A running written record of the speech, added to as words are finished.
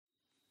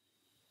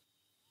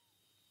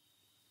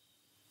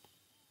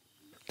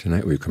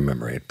Tonight we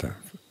commemorate the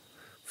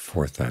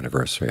 4th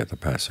anniversary of the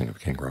passing of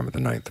King Rama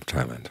IX of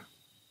Thailand.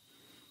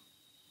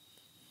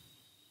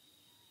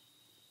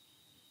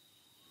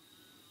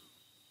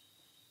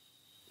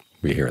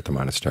 We here at the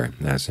monastery,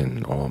 as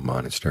in all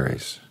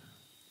monasteries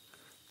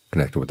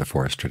connected with the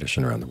forest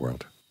tradition around the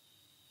world,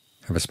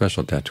 have a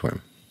special debt to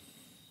him.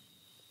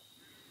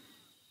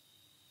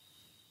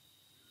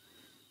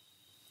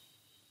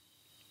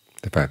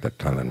 The fact that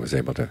Thailand was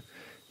able to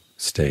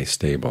stay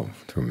stable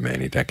through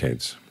many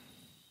decades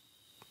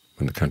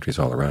when the countries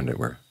all around it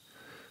were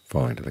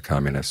falling to the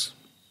communists,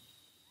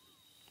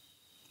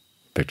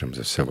 victims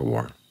of civil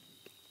war,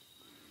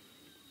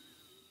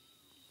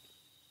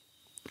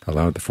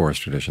 allowed the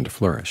forest tradition to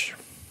flourish,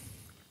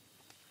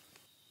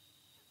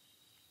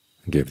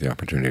 and gave the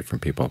opportunity for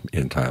people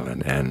in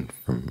Thailand and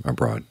from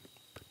abroad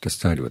to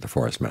study with the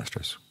forest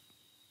masters,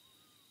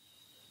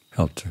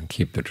 helped to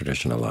keep the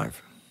tradition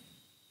alive.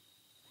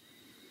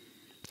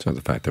 So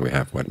the fact that we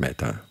have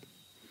metta,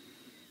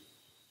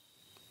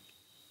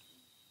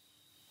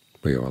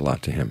 we owe a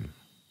lot to him.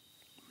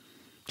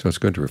 So it's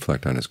good to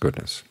reflect on his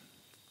goodness.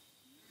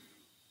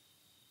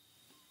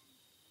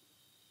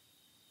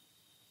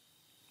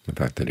 The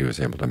fact that he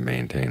was able to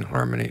maintain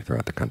harmony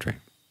throughout the country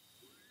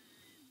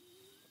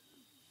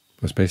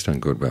was based on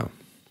goodwill.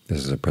 This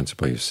is a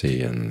principle you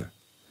see in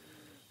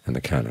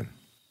the canon.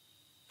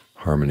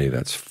 Harmony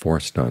that's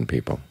forced on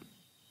people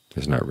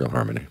is not real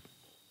harmony,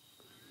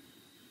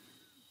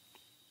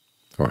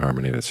 or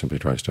harmony that simply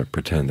tries to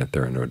pretend that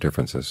there are no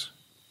differences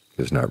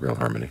is not real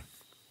harmony.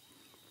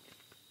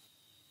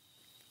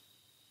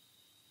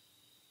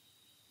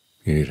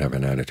 You need to have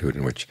an attitude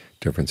in which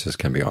differences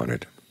can be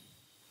honored,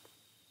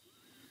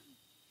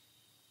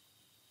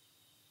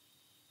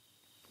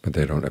 but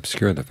they don't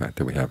obscure the fact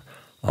that we have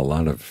a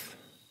lot of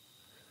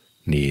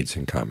needs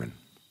in common,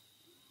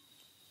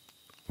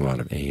 a lot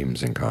of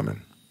aims in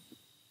common.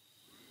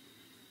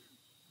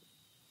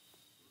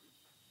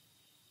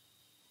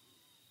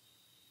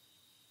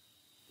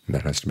 And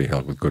that has to be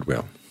held with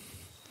goodwill.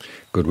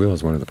 Goodwill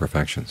is one of the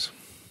perfections.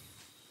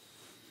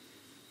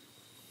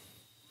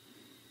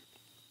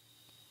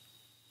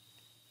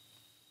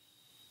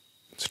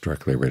 It's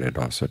directly related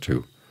also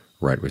to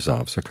right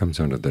resolve, so it comes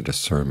under the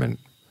discernment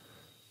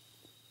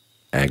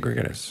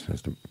aggregate,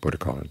 as the Buddha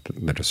called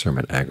it, the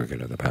discernment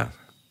aggregate of the path.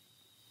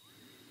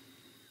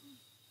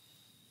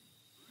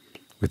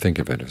 We think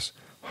of it as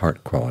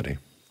heart quality.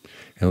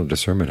 And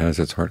discernment has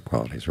its heart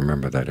qualities.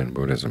 Remember that in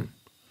Buddhism,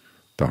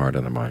 the heart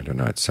and the mind are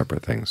not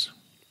separate things.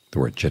 The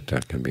word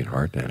citta can mean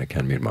heart and it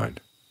can mean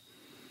mind.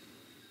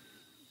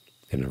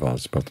 It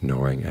involves both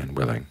knowing and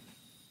willing.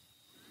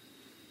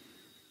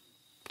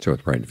 So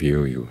with right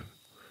view, you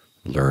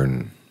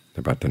learn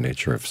about the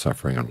nature of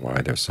suffering and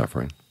why there's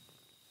suffering,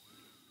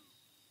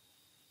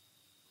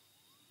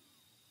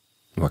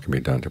 what can be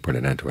done to put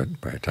an end to it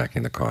by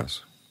attacking the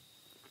cause.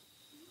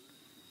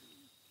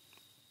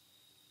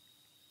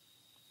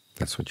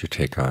 That's what you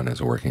take on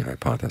as a working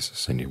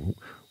hypothesis, and you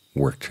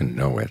work to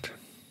know it.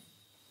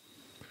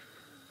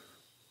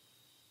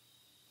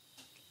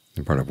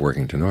 And part of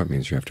working to know it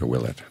means you have to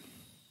will it.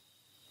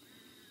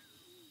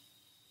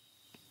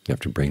 You have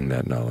to bring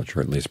that knowledge,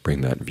 or at least bring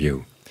that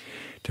view,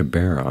 to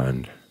bear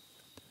on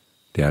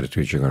the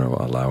attitudes you're going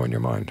to allow in your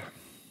mind.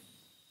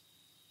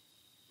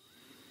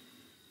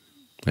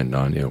 And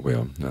non-ill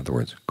will, in other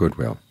words,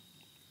 goodwill,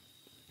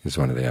 is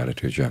one of the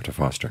attitudes you have to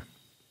foster.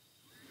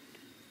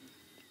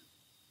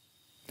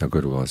 Now,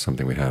 goodwill is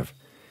something we have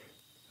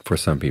for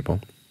some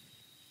people,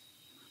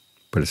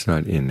 but it's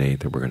not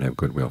innate that we're going to have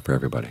goodwill for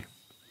everybody.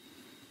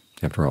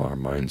 After all, our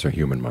minds are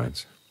human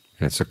minds,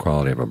 and it's the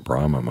quality of a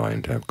Brahma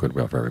mind to have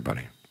goodwill for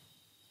everybody.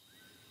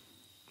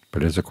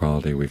 But it is a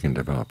quality we can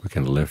develop. We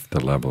can lift the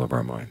level of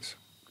our minds.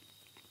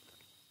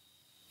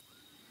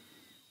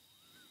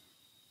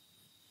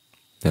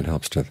 It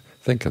helps to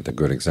think of the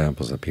good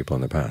examples of people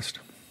in the past.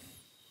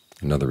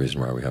 Another reason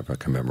why we have a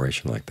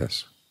commemoration like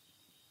this.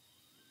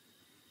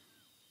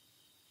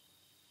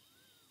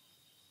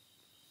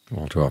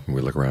 All too often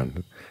we look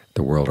around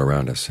the world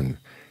around us and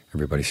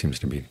everybody seems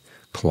to be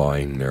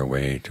clawing their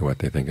way to what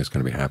they think is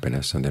going to be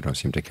happiness, and they don't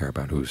seem to care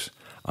about whose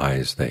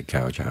eyes they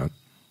gouge out.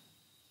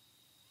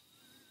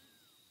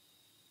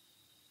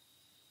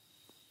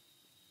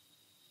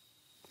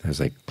 As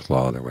they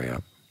claw their way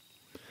up,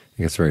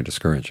 it gets very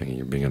discouraging, and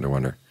you begin to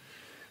wonder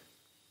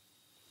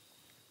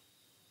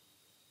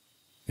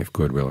if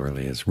goodwill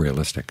really is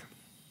realistic.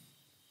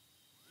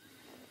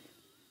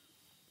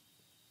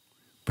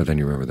 But then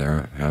you remember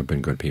there have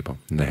been good people,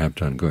 and they have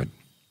done good.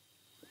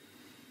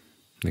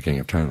 The King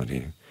of Thailand,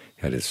 he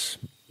had his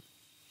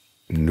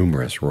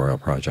numerous royal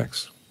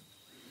projects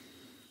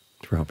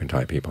for helping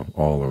Thai people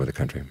all over the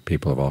country,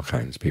 people of all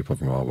kinds, people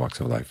from all walks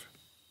of life.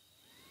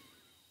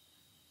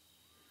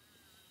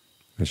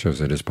 It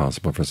shows it is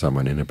possible for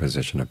someone in a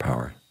position of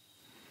power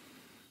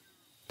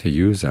to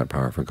use that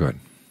power for good.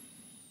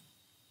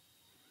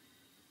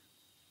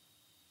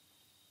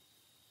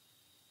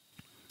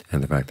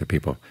 And the fact that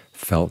people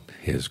felt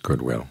his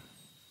goodwill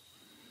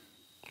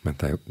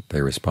meant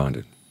they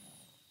responded.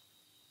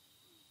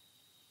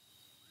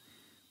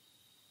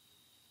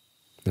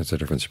 There's a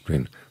difference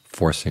between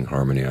forcing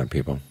harmony on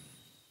people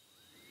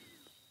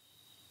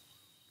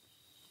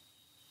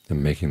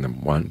and making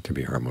them want to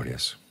be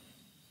harmonious.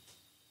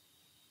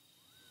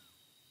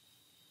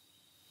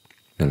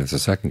 And it's the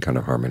second kind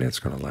of harmony that's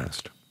going to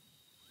last.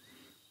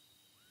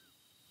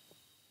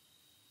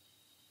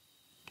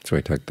 So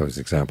we take those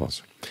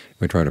examples.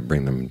 We try to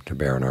bring them to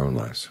bear in our own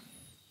lives.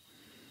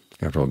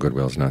 After all,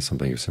 goodwill is not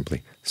something you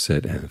simply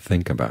sit and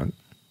think about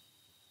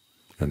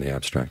in the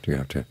abstract. You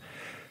have to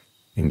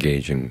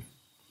engage in,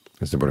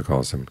 as the Buddha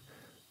calls them,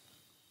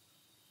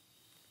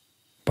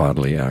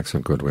 bodily acts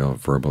of goodwill,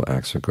 verbal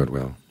acts of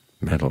goodwill,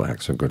 mental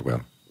acts of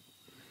goodwill.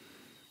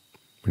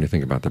 When you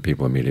think about the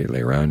people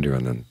immediately around you,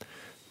 and then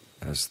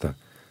as the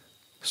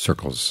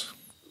circles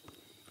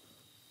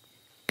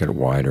get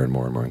wider and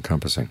more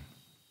encompassing,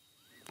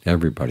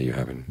 everybody you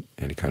have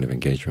any kind of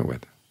engagement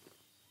with,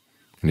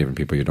 and even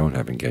people you don't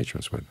have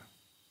engagements with,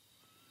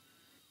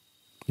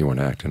 you want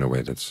to act in a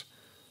way that's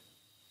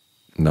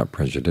not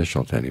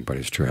prejudicial to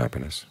anybody's true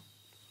happiness.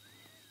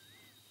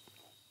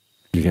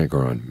 You can't go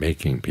around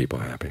making people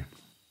happy,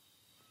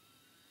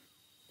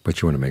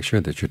 but you want to make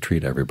sure that you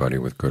treat everybody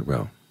with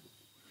goodwill.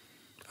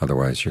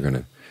 Otherwise you're going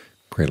to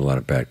create a lot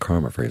of bad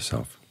karma for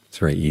yourself. It's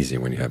very easy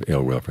when you have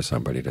ill will for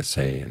somebody to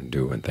say and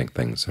do and think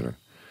things that are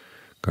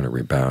going to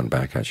rebound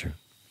back at you,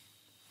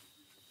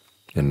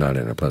 and not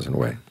in a pleasant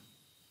way.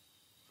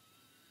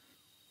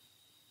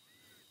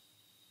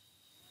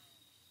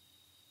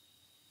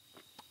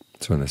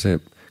 So when they say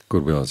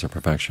goodwill is a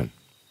perfection,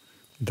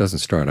 it doesn't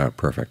start out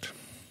perfect,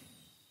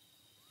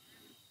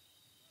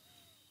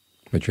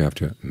 but you have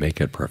to make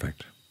it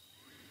perfect.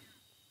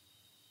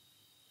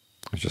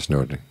 I was just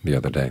noting the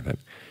other day that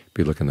if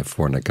you look in the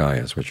four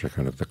Nigayas, which are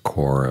kind of the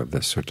core of the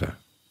Sutta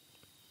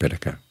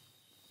Pitaka,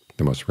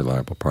 the most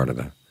reliable part of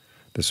the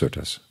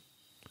suttas,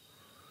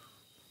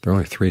 there are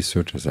only 3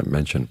 suttas that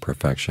mention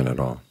perfection at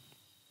all.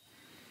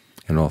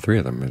 And all 3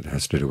 of them, it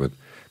has to do with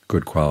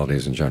good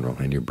qualities in general,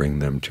 and you bring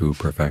them to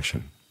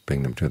perfection,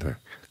 bring them to the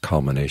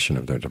culmination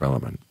of their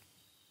development.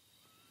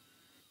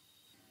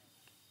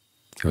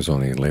 It was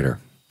only later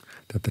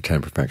that the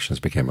 10 perfections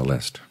became a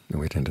list,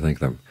 and we tend to think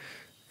of them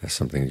as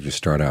something that you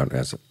start out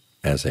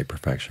as a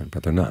perfection,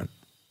 but they're not.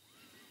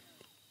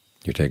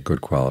 You take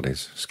good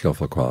qualities,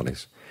 skillful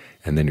qualities,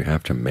 and then you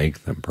have to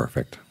make them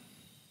perfect.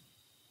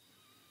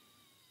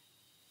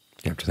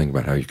 You have to think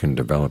about how you can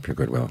develop your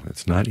goodwill.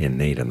 It's not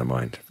innate in the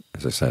mind,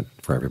 as I said,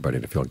 for everybody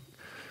to feel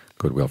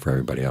goodwill for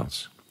everybody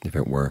else. If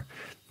it were,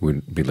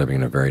 we'd be living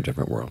in a very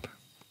different world.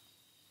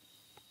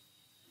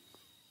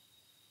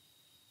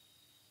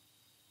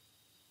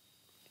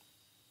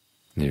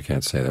 And you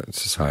can't say that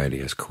society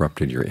has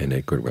corrupted your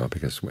innate goodwill,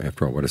 because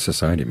after all, what is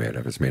society made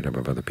of? It's made up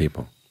of other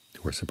people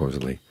who are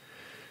supposedly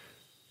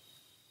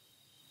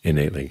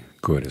innately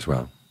good as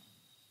well.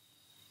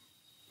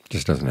 It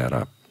just doesn't add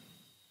up.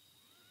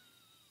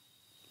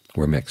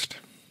 We're mixed,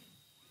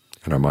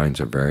 and our minds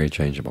are very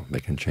changeable.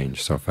 They can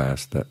change so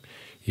fast that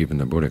even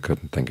the Buddha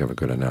couldn't think of a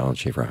good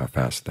analogy for how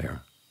fast they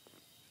are.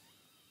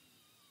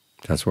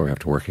 That's what we have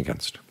to work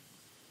against.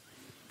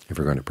 If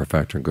we're going to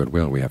perfect our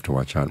goodwill, we have to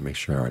watch out and make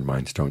sure our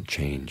minds don't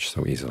change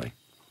so easily.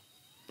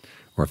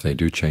 Or if they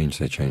do change,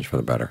 they change for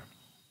the better.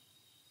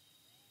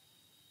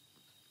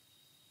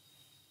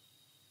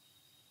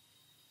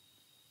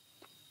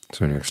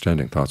 So when you're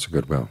extending thoughts of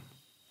goodwill,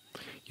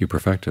 you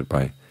perfect it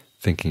by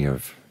thinking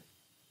of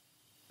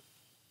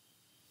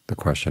the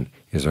question,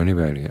 is there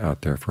anybody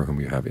out there for whom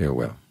you have ill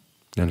will?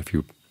 And a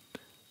few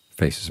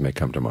faces may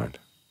come to mind.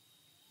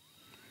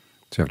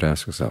 So you have to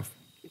ask yourself,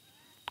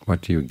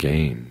 what do you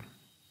gain,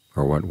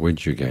 or what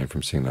would you gain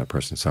from seeing that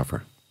person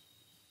suffer?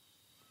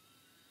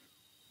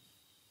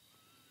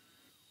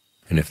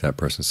 And if that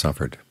person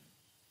suffered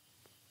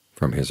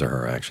from his or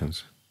her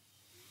actions,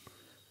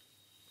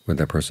 would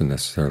that person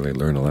necessarily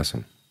learn a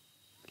lesson?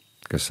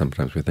 Because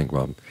sometimes we think,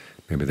 well,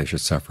 maybe they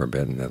should suffer a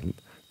bit and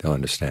they'll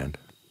understand.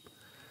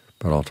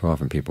 But all too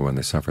often people, when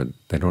they suffer,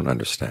 they don't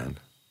understand.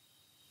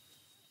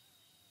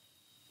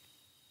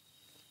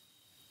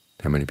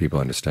 How many people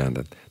understand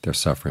that they're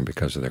suffering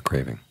because of their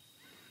craving,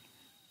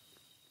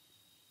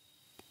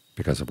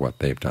 because of what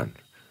they've done?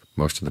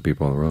 Most of the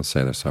people in the world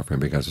say they're suffering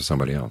because of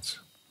somebody else.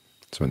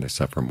 So when they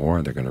suffer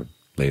more, they're going to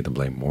lay the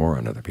blame more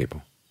on other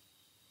people.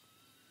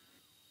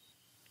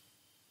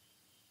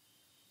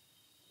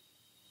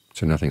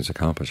 So nothing's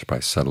accomplished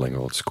by settling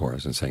old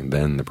scores and saying,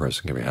 then the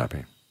person can be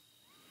happy.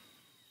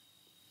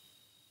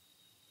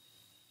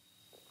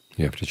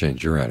 You have to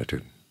change your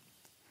attitude,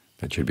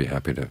 that you'd be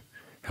happy to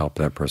help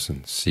that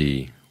person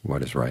see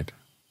what is right,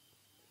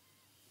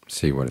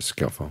 see what is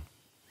skillful,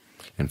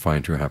 and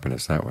find true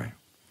happiness that way.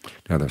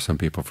 Now there are some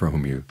people for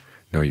whom you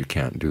know you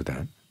can't do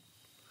that,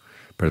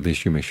 but at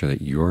least you make sure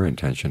that your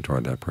intention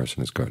toward that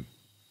person is good.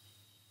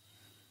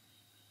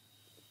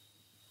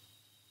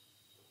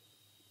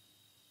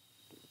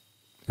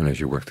 And as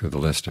you work through the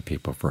list of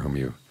people for whom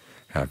you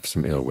have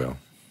some ill will,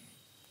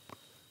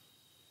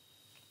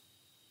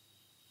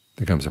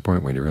 there comes a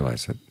point when you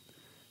realize that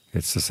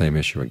it's the same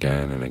issue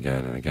again and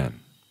again and again.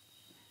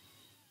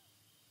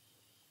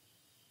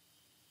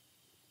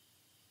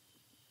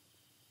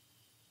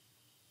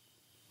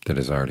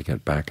 the desire to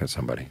get back at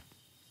somebody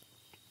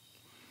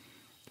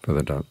for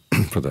the dumb,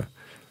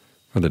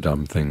 for the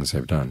dumb things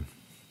they've done,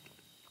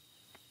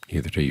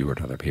 either to you or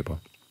to other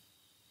people.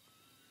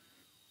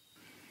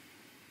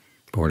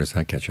 But where does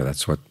that get you?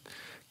 That's what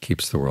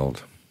keeps the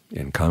world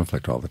in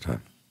conflict all the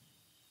time.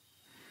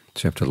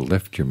 So you have to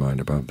lift your mind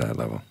above that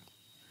level.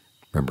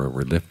 Remember,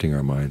 we're lifting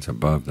our minds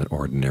above the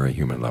ordinary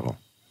human level,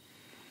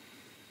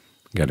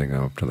 getting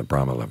them up to the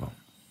Brahma level.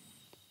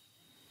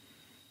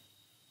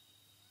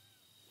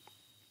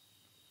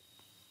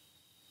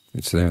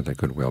 It's there that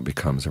goodwill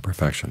becomes a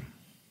perfection,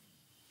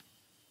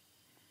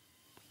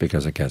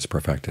 because it gets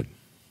perfected.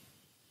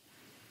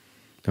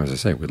 Now, as I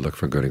say, we look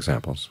for good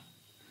examples.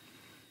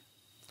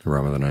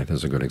 Rama IX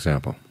is a good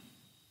example.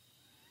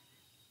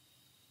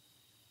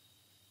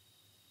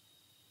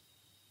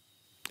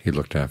 He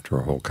looked after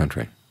a whole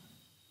country.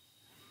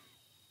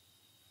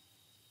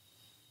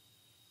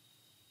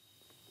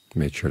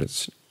 Made sure to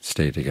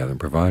stay together and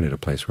provided a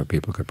place where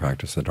people could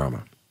practice the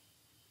Dhamma.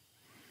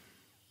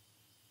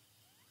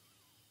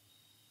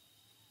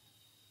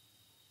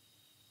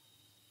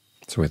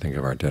 So we think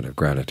of our debt of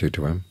gratitude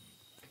to him,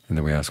 and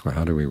then we ask, well,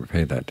 how do we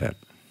repay that debt?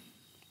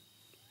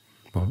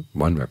 Well,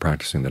 one, by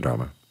practicing the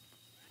Dhamma,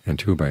 and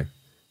two,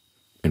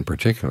 in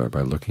particular,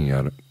 by looking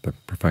at the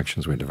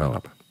perfections we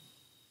develop,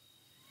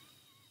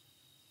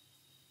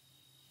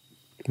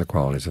 the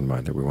qualities of the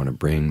mind that we want to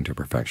bring to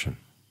perfection.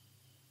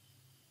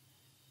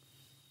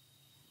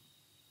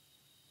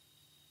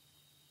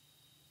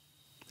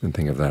 And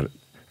think of that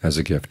as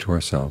a gift to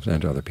ourselves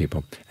and to other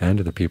people, and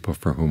to the people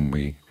for whom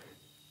we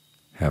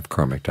have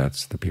karmic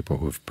debts, the people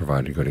who've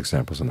provided good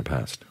examples in the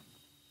past.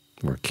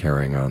 We're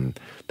carrying on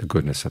the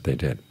goodness that they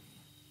did.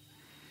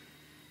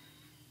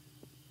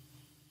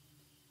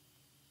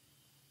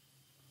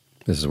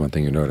 This is one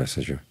thing you notice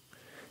as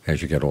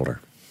you get older.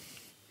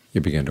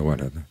 You begin to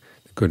wonder, the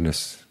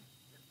goodness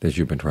that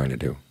you've been trying to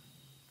do,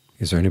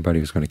 is there anybody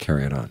who's going to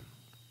carry it on?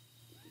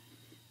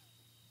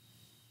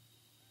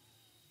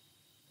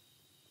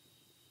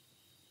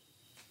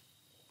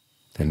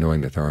 And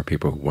knowing that there are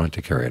people who want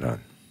to carry it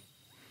on,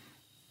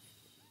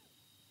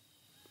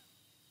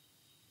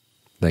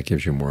 that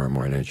gives you more and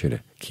more energy to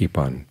keep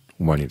on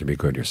wanting to be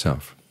good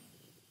yourself.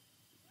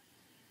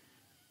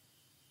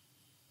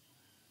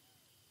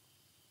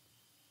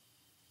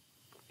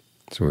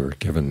 So we were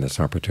given this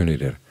opportunity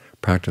to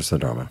practice the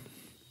Dhamma,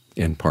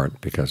 in part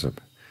because of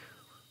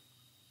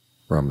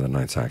Rama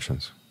IX's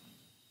actions.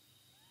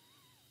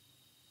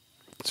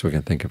 So we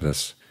can think of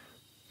this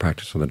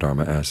practice of the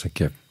Dhamma as a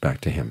gift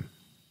back to him.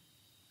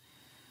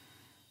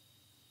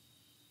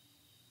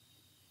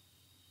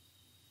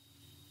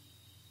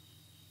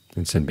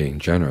 It's in being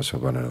generous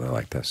with one another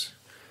like this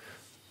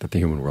that the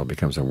human world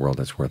becomes a world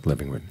that's worth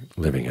living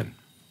in.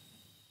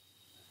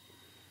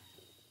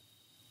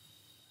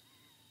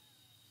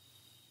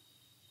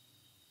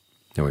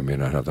 And we may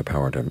not have the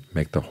power to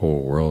make the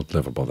whole world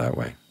livable that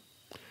way,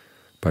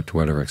 but to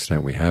whatever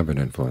extent we have an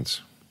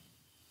influence,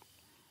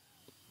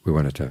 we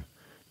want it to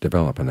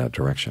develop in that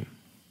direction.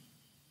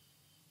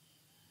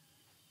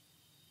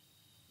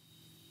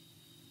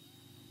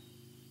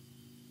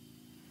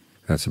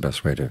 That's the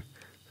best way to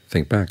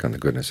think back on the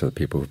goodness of the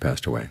people who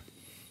passed away.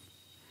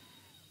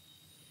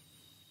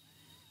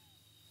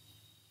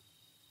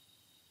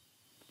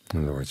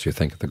 In other words, you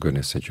think of the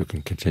goodness that you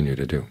can continue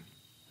to do,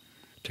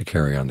 to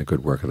carry on the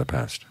good work of the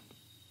past.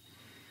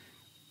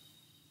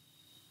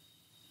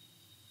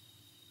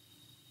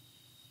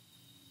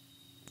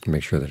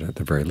 Make sure that at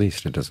the very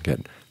least it doesn't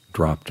get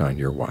dropped on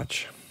your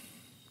watch.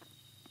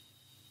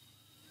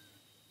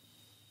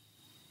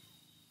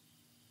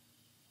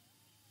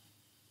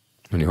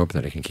 And you hope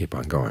that it can keep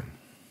on going.